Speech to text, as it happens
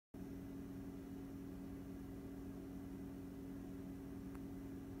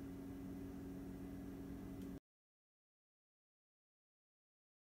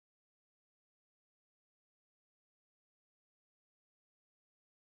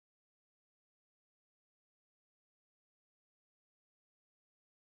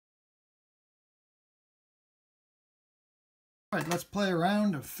All right, let's play a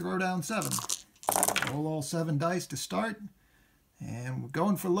round of Throwdown 7. Roll all 7 dice to start, and we're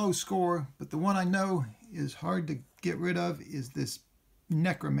going for low score, but the one I know is hard to get rid of is this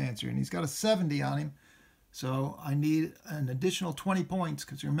Necromancer, and he's got a 70 on him, so I need an additional 20 points,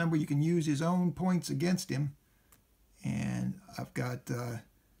 because remember, you can use his own points against him, and I've got,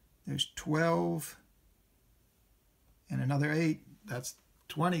 there's 12 and another 8. That's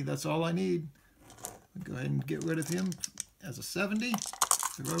 20. That's all I need. I'll go ahead and get rid of him as a 70.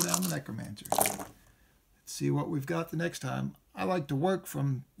 Throw down the Necromancer. Let's see what we've got the next time. I like to work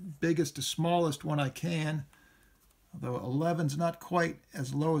from biggest to smallest when I can, although 11's not quite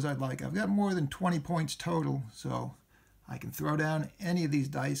as low as I'd like. I've got more than 20 points total, so I can throw down any of these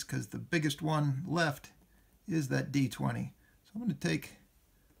dice because the biggest one left is that D20. So I'm going to take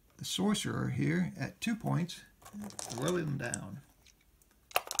the Sorcerer here at 2 points and throw him down.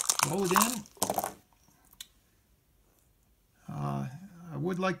 Roll again. I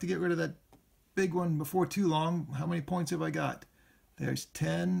would like to get rid of that big one before too long. How many points have I got? There's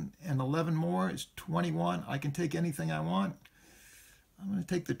 10 and 11 more. It's 21. I can take anything I want. I'm going to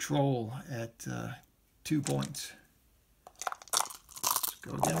take the Troll at 2 points. Let's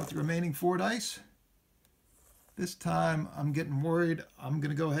go again with the remaining 4 dice. This time I'm getting worried. I'm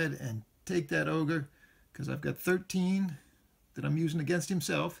going to go ahead and take that Ogre because I've got 13 that I'm using against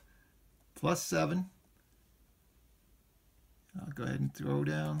himself, plus 7. I'll go ahead and throw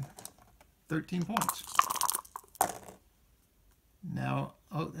down 13 points. Now,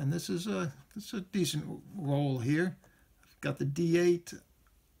 oh, and this is a decent roll here. I've got the D8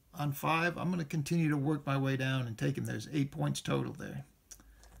 on 5. I'm going to continue to work my way down and take him. There's 8 points total there.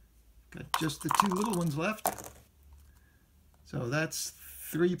 Got just the 2 little ones left. So that's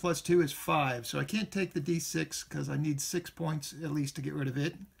 3 plus 2 is 5. So I can't take the D6 because I need 6 points at least to get rid of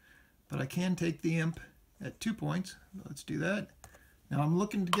it. But I can take the Imp at 2 points. Let's do that. Now I'm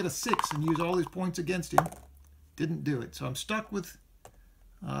looking to get a 6 and use all these points against him. Didn't do it. So I'm stuck with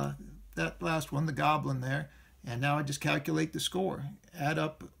that last one, the Goblin there. And now I just calculate the score. Add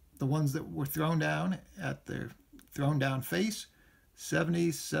up the ones that were thrown down at their thrown down face.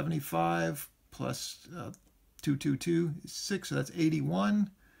 70, 75 plus 222 is 6, so that's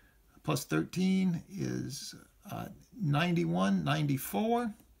 81. Plus 13 is 91,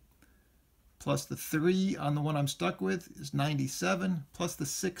 94. Plus the 3 on the one I'm stuck with is 97, plus the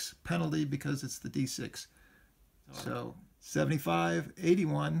 6 penalty because it's the D6. So 75,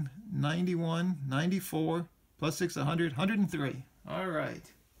 81, 91, 94, plus 6, 100, 103. All right.